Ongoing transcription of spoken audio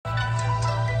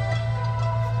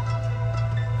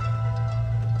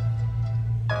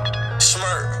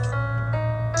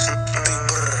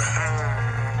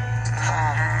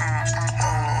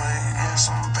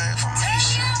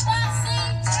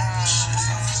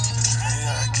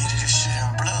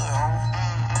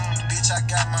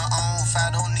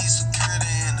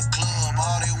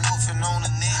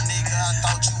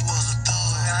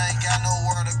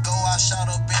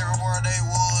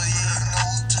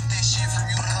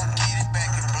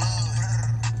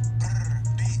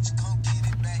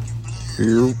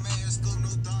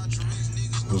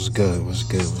What's good? What's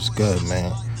good,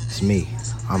 man? It's me.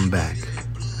 I'm back.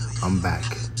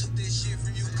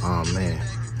 Oh, man.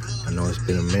 I know it's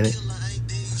been a minute.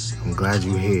 I'm glad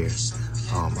you're here.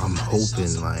 I'm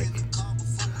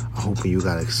hoping you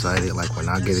got excited like when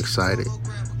I get excited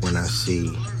when I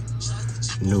see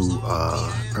new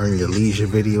Earn Your Leisure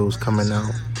videos coming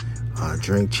out,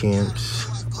 Drink Champs,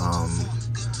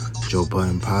 Joe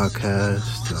Budden podcast,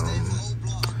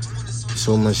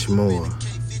 so much more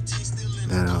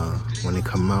that when they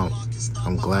come out,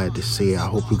 I'm glad to see it. I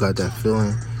hope you got that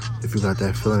feeling. If you got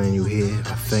that feeling and you here,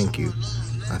 I thank you.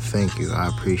 I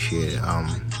appreciate it.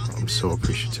 I'm so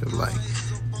appreciative. Like,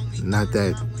 not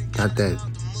that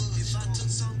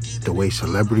the way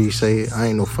celebrities say it. I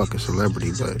ain't no fucking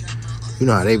celebrity, but you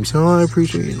know how they be saying, "Oh, I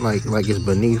appreciate it." Like it's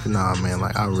beneath. Nah, man.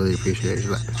 Like, I really appreciate it.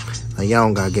 Like y'all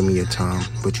don't gotta give me your time,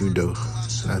 but you do,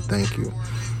 and I thank you.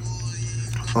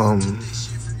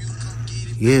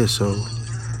 Yeah. So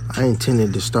I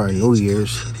intended to start New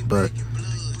Year's, but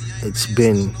it's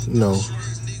been,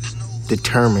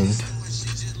 determined.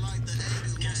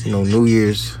 New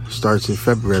Year's starts in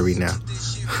February now.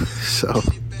 So,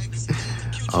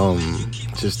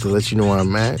 just to let you know where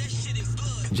I'm at,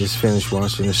 just finished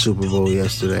watching the Super Bowl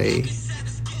yesterday.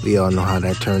 We all know how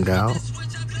that turned out.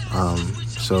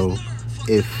 So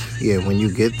when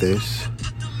you get this,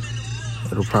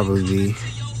 it'll probably be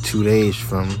 2 days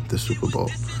from the Super Bowl.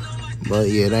 But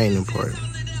yeah, that ain't important.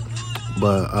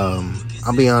 But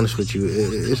I'll be honest with you,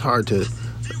 it's hard to,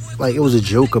 like, it was a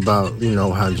joke about,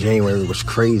 how January was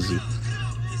crazy.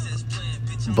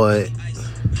 But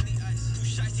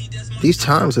these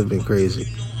times have been crazy.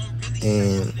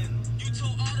 And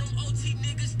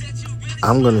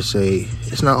I'm going to say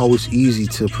it's not always easy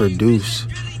to produce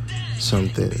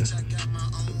something,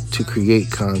 to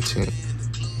create content.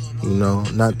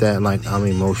 Not that, like, I'm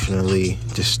emotionally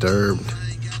disturbed.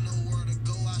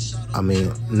 I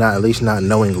mean, at least not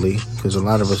knowingly, because a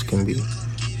lot of us can be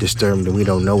disturbed and we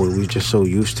don't know it. We're just so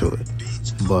used to it.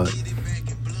 But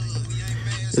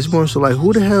it's more so like,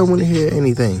 who the hell want to hear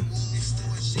anything?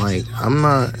 Like, I'm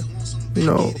not,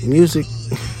 music,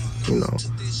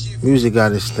 music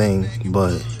got its thing,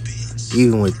 but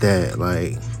even with that,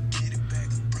 like,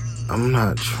 I'm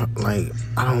not,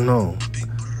 I don't know.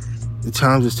 The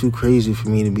times is too crazy for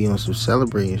me to be on some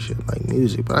celebrating shit like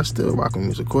music, but I still rock with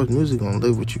music. Of course, music gonna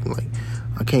live with you. Like,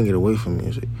 I can't get away from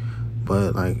music,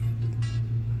 but like,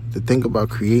 to think about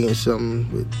creating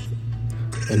something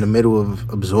in the middle of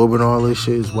absorbing all this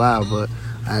shit is wild. But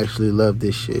I actually love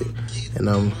this shit, and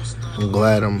I'm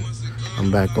glad I'm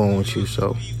back on with you.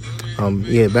 So,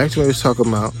 back to what I was talking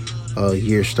about.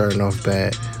 Year starting off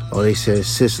bad. Oh, they said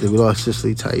Cicely. We lost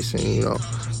Cicely Tyson.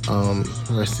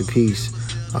 Rest in peace.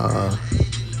 I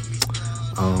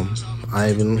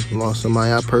even lost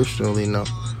somebody I personally know.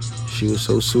 She was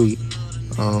so sweet.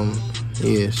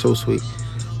 So sweet.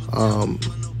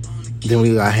 Then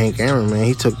we got Hank Aaron, man.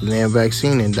 He took the damn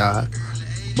vaccine and died.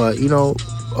 But,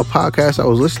 a podcast I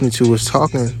was listening to was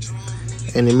talking,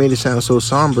 and it made it sound so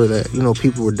somber that,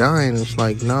 people were dying. It's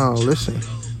like, no, listen.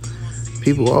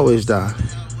 People always die.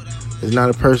 There's not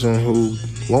a person who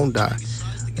won't die.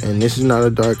 And this is not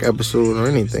a dark episode or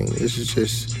anything. This is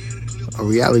just a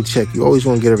reality check. You always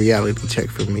want to get a reality check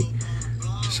from me.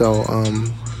 So,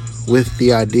 with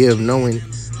the idea of knowing,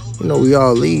 we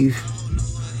all leave,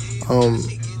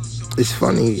 it's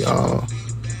funny,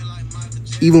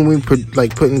 even when we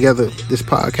putting together this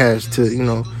podcast to,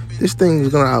 this thing is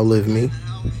going to outlive me.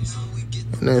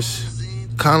 And that's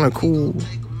kind of cool.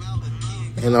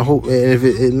 And I hope,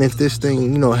 and if this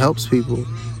thing, helps people,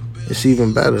 it's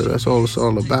even better. That's all it's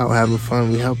all about, having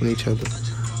fun. We helping each other.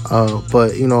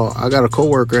 But I got a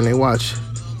coworker, and they watch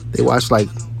like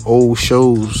old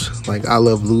shows like I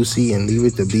Love Lucy and Leave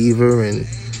It to Beaver and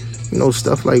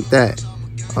stuff like that.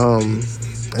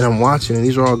 And I'm watching, and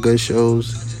these are all good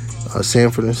shows.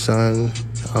 Sanford and Son,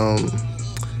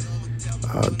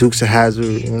 Dukes of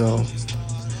Hazzard,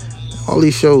 all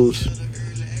these shows.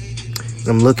 And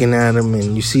I'm looking at them,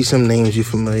 and you see some names you're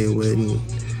familiar with, and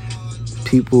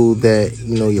people that,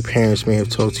 your parents may have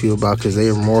talked to you about because they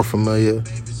are more familiar.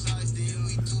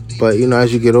 But,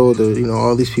 as you get older,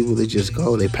 all these people, they just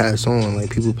go, they pass on,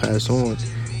 like people pass on.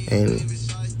 And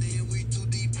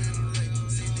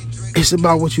it's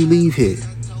about what you leave here,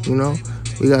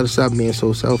 We got to stop being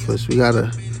so selfish. We got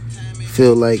to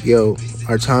feel like,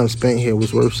 our time spent here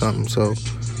was worth something. So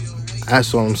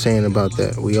that's all I'm saying about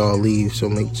that. We all leave, so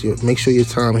make sure your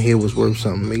time here was worth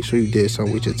something. Make sure you did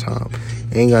something with your time.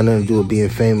 It ain't got nothing to do with being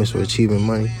famous or achieving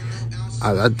money.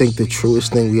 I think the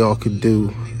truest thing we all could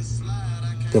do,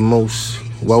 the most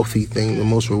wealthy thing, the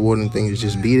most rewarding thing is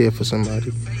just be there for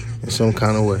somebody in some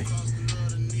kind of way.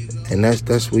 And that's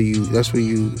how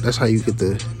you get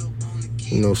to,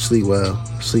 sleep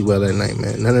well at night,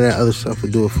 man. None of that other stuff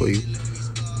will do it for you.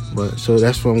 But so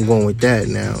that's where I'm going with that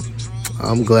now.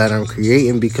 I'm glad I'm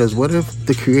creating, because what if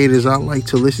the creators I like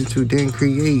to listen to didn't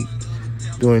create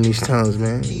during these times,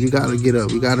 man? We gotta get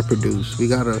up, we gotta produce, we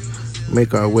gotta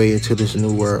make our way into this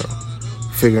new world,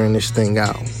 figuring this thing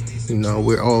out.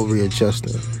 We're all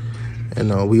readjusting,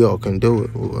 and we all can do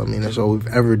it. I mean, that's all we've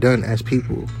ever done as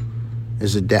people,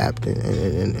 is adapt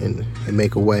and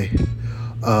make a way.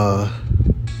 What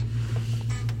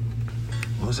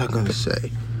was I gonna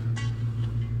say?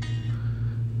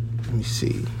 Let me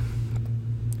see.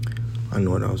 I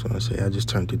know what I was gonna say. I just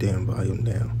turned the damn volume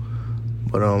down.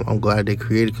 But I'm glad they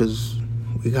created, because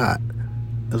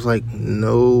it's like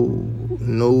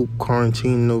no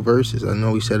quarantine, no verses. I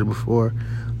know we said it before,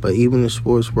 but even the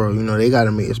sports world, they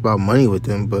gotta make it's about money with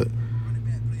them. But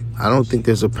I don't think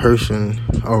there's a person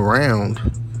around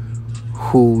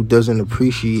who doesn't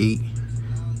appreciate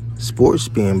sports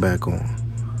being back on.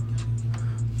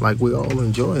 Like, we all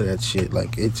enjoy that shit.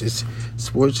 Like, it's just,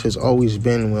 sports has always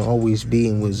been, will always be,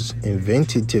 and was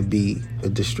invented to be a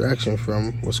distraction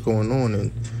from what's going on.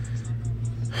 And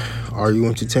are you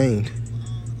entertained?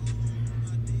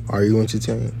 Are you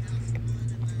entertained?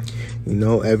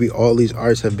 All these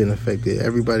arts have been affected.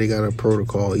 Everybody got a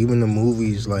protocol. Even the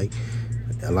movies, like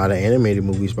a lot of animated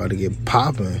movies about to get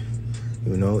popping.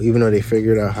 Even though they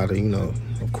figured out how to,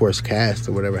 of course, cast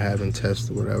or whatever, having tests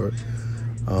or whatever.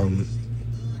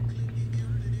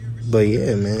 But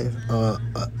yeah, man,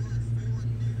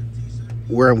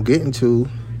 where I'm getting to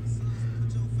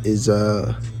is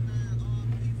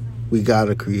we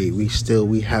gotta create.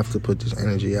 We have to put this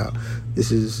energy out.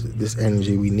 This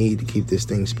energy we need to keep this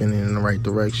thing spinning in the right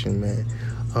direction, man.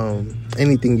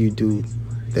 Anything you do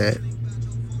that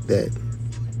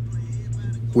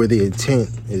where the intent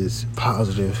is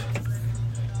positive,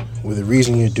 where the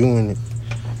reason you're doing it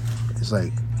is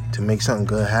like to make something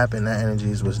good happen, that energy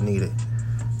is what's needed.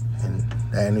 And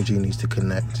that energy needs to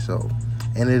connect. So,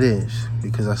 and it is,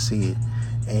 because I see it.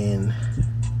 And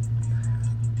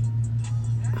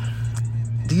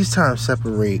these times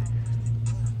separate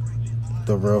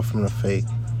the real from the fake,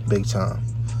 big time.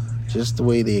 Just the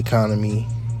way the economy,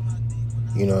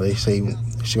 they say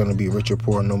it's going to be rich or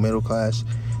poor, no middle class.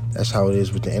 That's how it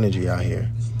is with the energy out here.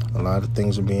 A lot of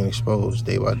things are being exposed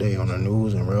day by day on the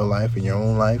news, in real life, in your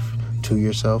own life, to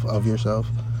yourself, of yourself.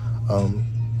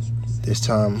 This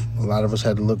time, a lot of us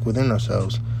had to look within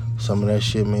ourselves. Some of that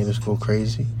shit made us go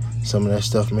crazy. Some of that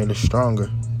stuff made us stronger.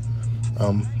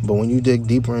 But when you dig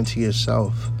deeper into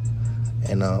yourself,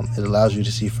 and it allows you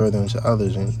to see further into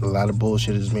others, and a lot of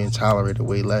bullshit is being tolerated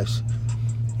way less.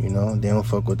 They don't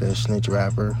fuck with that snitch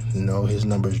rapper. His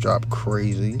numbers drop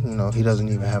crazy. He doesn't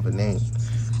even have a name.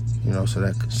 So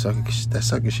that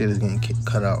sucker shit is getting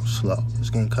cut out slow. It's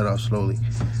getting cut out slowly.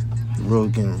 The real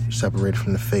getting separated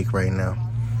from the fake right now.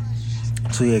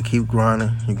 So yeah, keep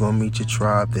grinding. You're gonna meet your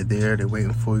tribe. They're there. They're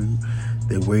waiting for you.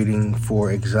 They're waiting for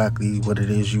exactly what it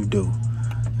is you do.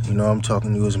 I'm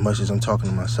talking to you as much as I'm talking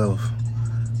to myself,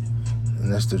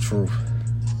 and that's the truth.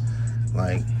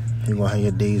 Like, you're gonna have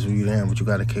your days where you're down, but you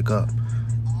gotta kick up.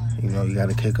 You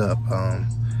gotta kick up.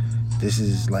 This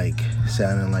is like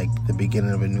sounding like the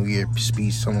beginning of a New Year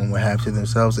speech someone would have to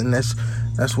themselves, and that's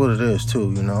what it is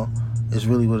too. It's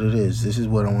really what it is. This is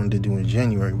what I wanted to do in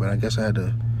January, but I guess I had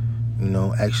to,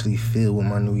 actually feel what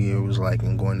my New Year was like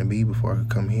and going to be before I could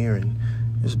come here, and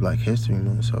it's Black History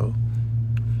Month, so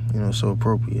so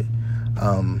appropriate.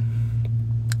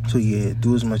 So yeah,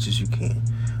 do as much as you can.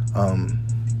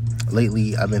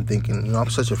 Lately, I've been thinking, I'm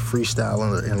such a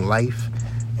freestyler in life,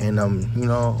 and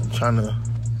trying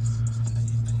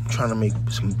to make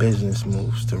some business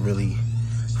moves to really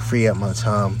free up my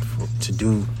time to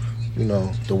do,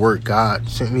 the work God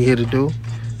sent me here to do,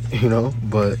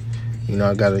 but,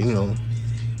 I gotta,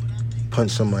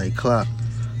 punch somebody's clock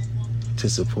to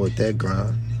support that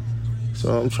grind.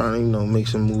 So I'm trying to, make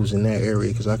some moves in that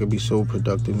area, because I could be so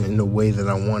productive in the way that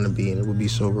I want to be, and it would be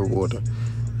so rewarding.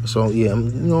 So yeah,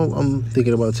 I'm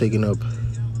thinking about taking up.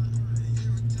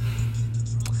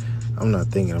 I'm not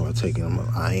thinking about taking them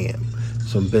up. I am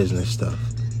some business stuff,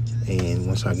 and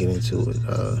once I get into it,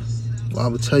 I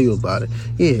will tell you about it.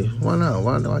 Yeah, why not?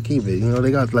 Why do I keep it?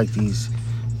 They got like these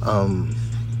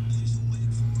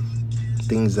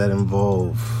things that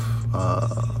involve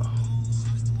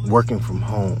working from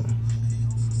home,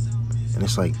 and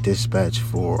it's like dispatch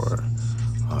for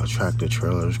tractor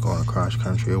trailers going across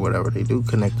country or whatever they do,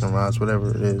 connecting routes,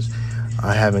 whatever it is.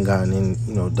 I haven't gotten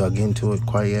in, dug into it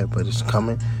quite yet, but it's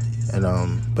coming. And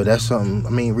but that's something. I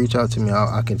mean, reach out to me.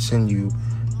 I can send you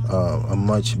a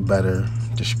much better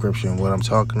description of what I'm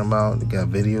talking about. They got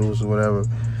videos or whatever,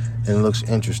 and it looks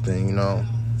interesting.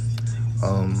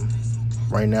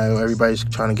 Right now, everybody's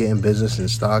trying to get in business and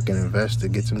stock and invest to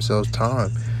get themselves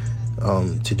time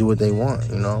to do what they want,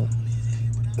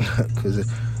 because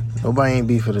nobody ain't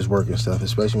beef for this work and stuff,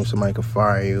 especially when somebody can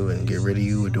fire you and get rid of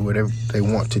you or do whatever they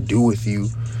want to do with you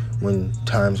when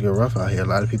times get rough out here. A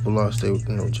lot of people lost their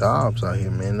jobs out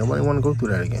here, man. Nobody want to go through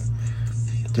that again.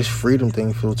 This freedom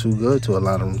thing feels too good to a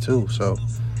lot of them too. So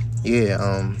yeah,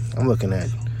 I'm looking at,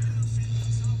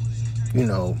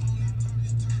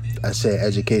 I said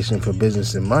education for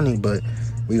business and money, but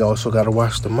we also got to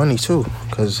watch the money too,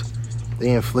 because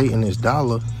they inflating this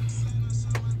dollar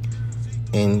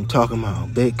and talking about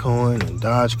Bitcoin and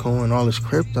Dogecoin, all this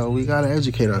crypto. We got to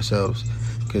educate ourselves,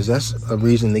 because that's a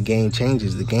reason the game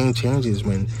changes. The game changes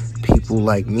when people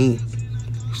like me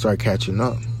start catching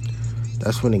up.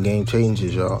 That's when the game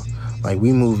changes, y'all. Like,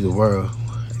 we move the world.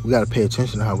 We got to pay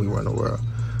attention to how we run the world.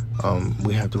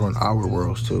 We have to run our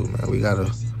worlds too, man. We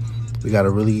gotta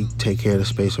really take care of the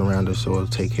space around us, so it'll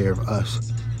take care of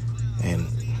us. And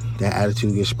that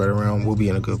attitude gets spread around, we'll be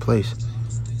in a good place.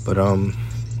 But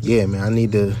yeah, man, I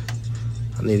need to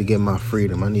get my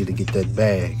freedom. I need to get that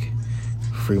bag,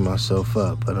 free myself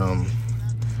up. But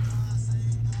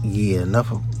yeah,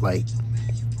 enough of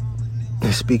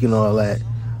speaking of all that.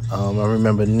 I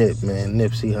remember Nip, man,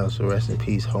 Nipsey Hussle, rest in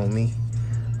peace, homie.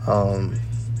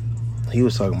 He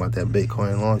was talking about that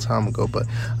Bitcoin a long time ago, but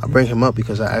I bring him up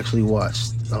because I actually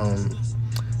watched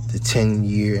the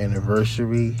 10-year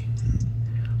anniversary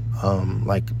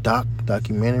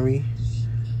documentary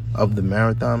of the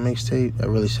Marathon mixtape that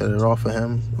really set it off for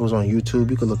him. It was on YouTube,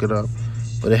 you could look it up,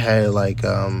 but it had it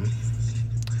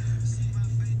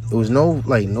was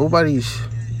nobody's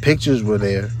pictures were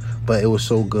there, but it was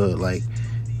so good. Like,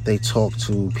 they talked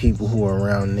to people who were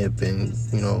around Nip, and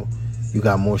you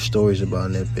got more stories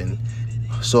about Nip and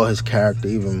saw his character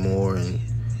even more. And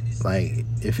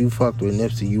if you fucked with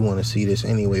Nipsey, you want to see this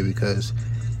anyway, because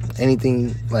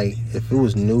anything, if it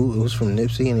was new, it was from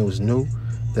Nipsey and it was new,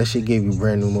 that shit gave you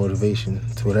brand new motivation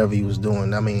to whatever he was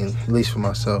doing. I mean, at least for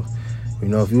myself,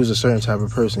 if you was a certain type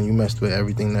of person, you messed with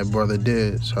everything that brother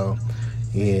did. So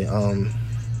yeah,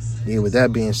 with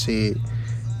that being said,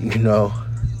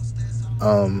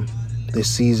 this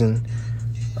season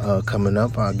coming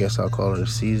up, I guess I'll call it a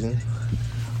season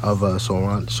of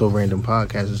So Random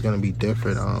Podcast, is going to be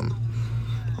different.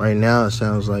 Right now it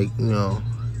sounds like,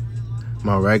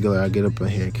 my regular, I get up in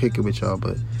here and kick it with y'all,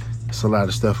 but it's a lot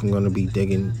of stuff I'm going to be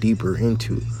digging deeper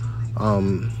into.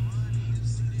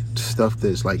 Stuff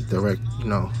that's direct,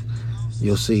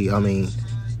 you'll see. I mean,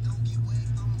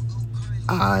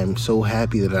 I'm so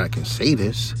happy that I can say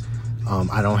this.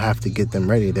 I don't have to get them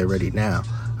ready. They're ready now.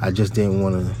 I just didn't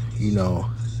want to,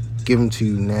 give them to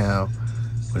you now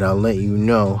without letting you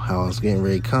know how I was getting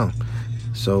ready to come.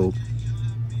 So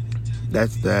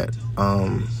that's that.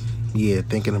 Yeah,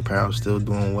 Thinking Apparel still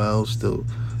doing well, still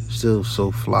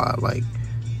so fly.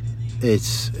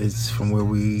 It's from where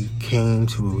we came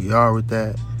to where we are with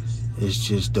that. It's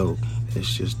just dope.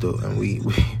 And we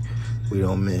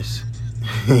don't miss.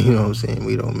 You know what I'm saying?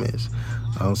 We don't miss.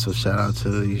 So shout out to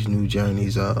these new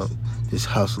journeys, just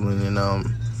hustling, and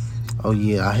oh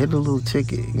yeah, I hit a little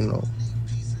ticket.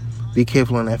 Be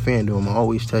careful on that FanDuel. I'm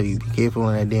always tell you, be careful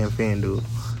on that damn FanDuel.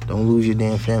 Don't lose your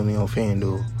damn family on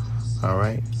FanDuel. All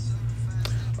right.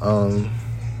 I'm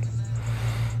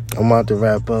about to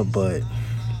wrap up, but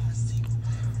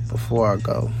before I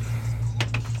go,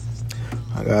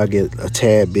 I gotta get a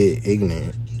tad bit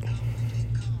ignorant.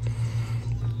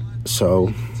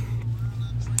 So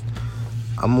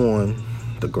I'm on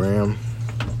the gram,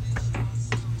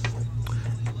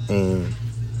 and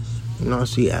I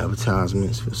see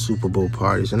advertisements for Super Bowl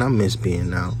parties, and I miss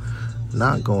being out.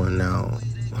 Not going out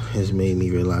has made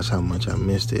me realize how much I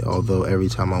missed it. Although every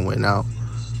time I went out,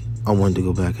 I wanted to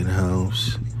go back in the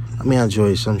house. I mean, I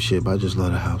enjoy some shit, but I just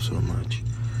love the house so much.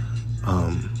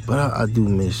 But I do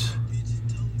miss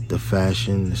the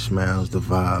fashion, the smells, the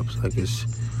vibes. It's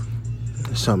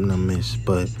something I miss.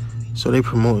 But so they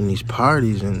promoting these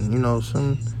parties, and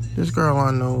this girl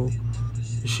I know,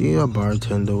 she a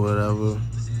bartender, whatever.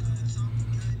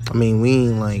 I mean, we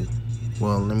ain't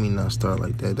well, let me not start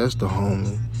like that. That's the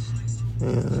homie.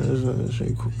 Yeah, it's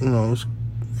cool.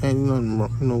 Ain't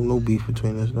nothing, no beef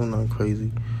between us. No, nothing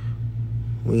crazy.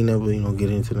 We ain't never, get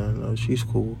into that. No, she's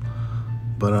cool.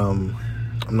 But I'm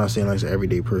not saying it's an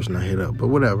everyday person I hit up, but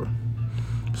whatever.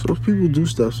 So if people do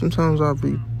stuff, sometimes I'll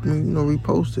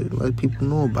repost it, let people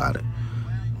know about it.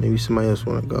 Maybe somebody else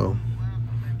want to go.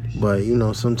 But, you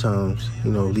know, sometimes,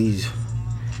 you know, these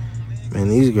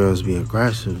girls be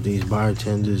aggressive. These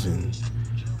bartenders and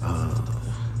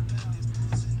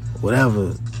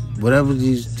whatever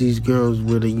these girls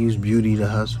where they use beauty to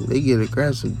hustle, they get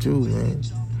aggressive too, man.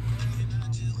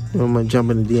 You know, I might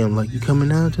jump in the DM like, you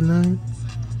coming out tonight?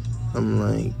 I'm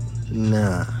like,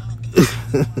 nah.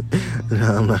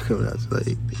 Nah, I'm not coming out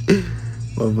tonight.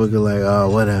 Motherfucker like, oh,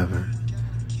 whatever.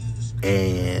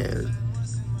 And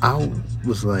I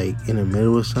was like in the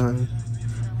middle of something,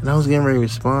 and I was getting ready to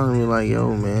respond and be like,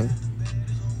 yo, man,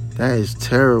 that is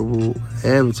terrible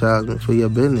advertisement for your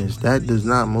business. That does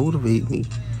not motivate me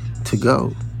to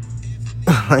go.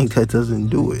 Like, that doesn't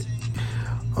do it.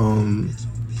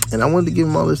 And I wanted to give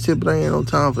him all this tip, but I ain't no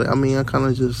time for that. I mean, I kind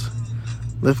of just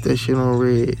left that shit on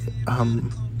red. I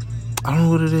don't know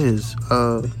what it is.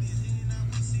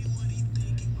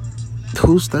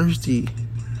 Who's thirsty?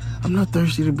 I'm not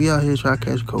thirsty to be out here trying to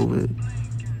catch COVID.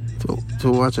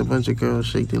 To watch a bunch of girls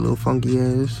shake their little funky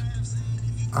ass.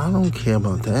 I don't care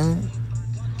about that.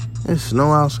 There's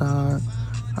snow outside.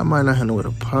 I might not have nowhere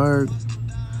to park.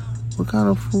 What kind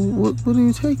of food? What do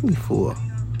you take me for?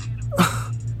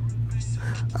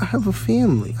 I have a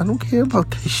family. I don't care about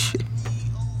that shit.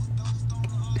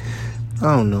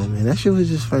 I don't know, man. That shit was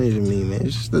just funny to me, man.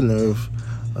 It's just the nerve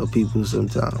of people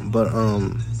sometimes. But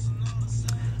I'm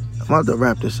about to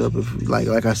wrap this up. If like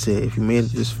I said, if you made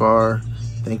it this far,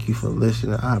 thank you for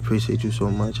listening. I appreciate you so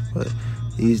much. But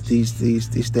these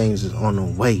things is on the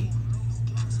way,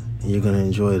 and you're gonna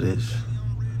enjoy this.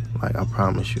 Like, I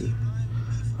promise you.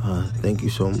 Thank you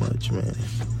so much, man.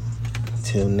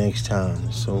 Till next time.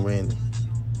 It's so random.